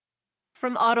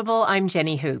From Audible, I'm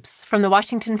Jenny Hoops. From the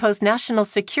Washington Post National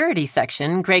Security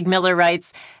section, Greg Miller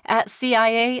writes, at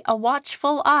CIA, a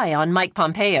watchful eye on Mike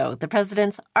Pompeo, the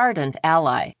president's ardent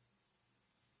ally.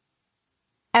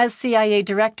 As CIA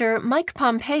director, Mike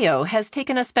Pompeo has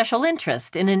taken a special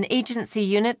interest in an agency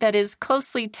unit that is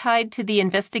closely tied to the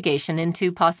investigation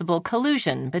into possible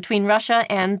collusion between Russia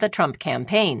and the Trump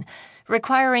campaign,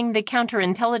 requiring the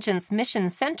Counterintelligence Mission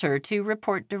Center to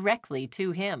report directly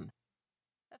to him.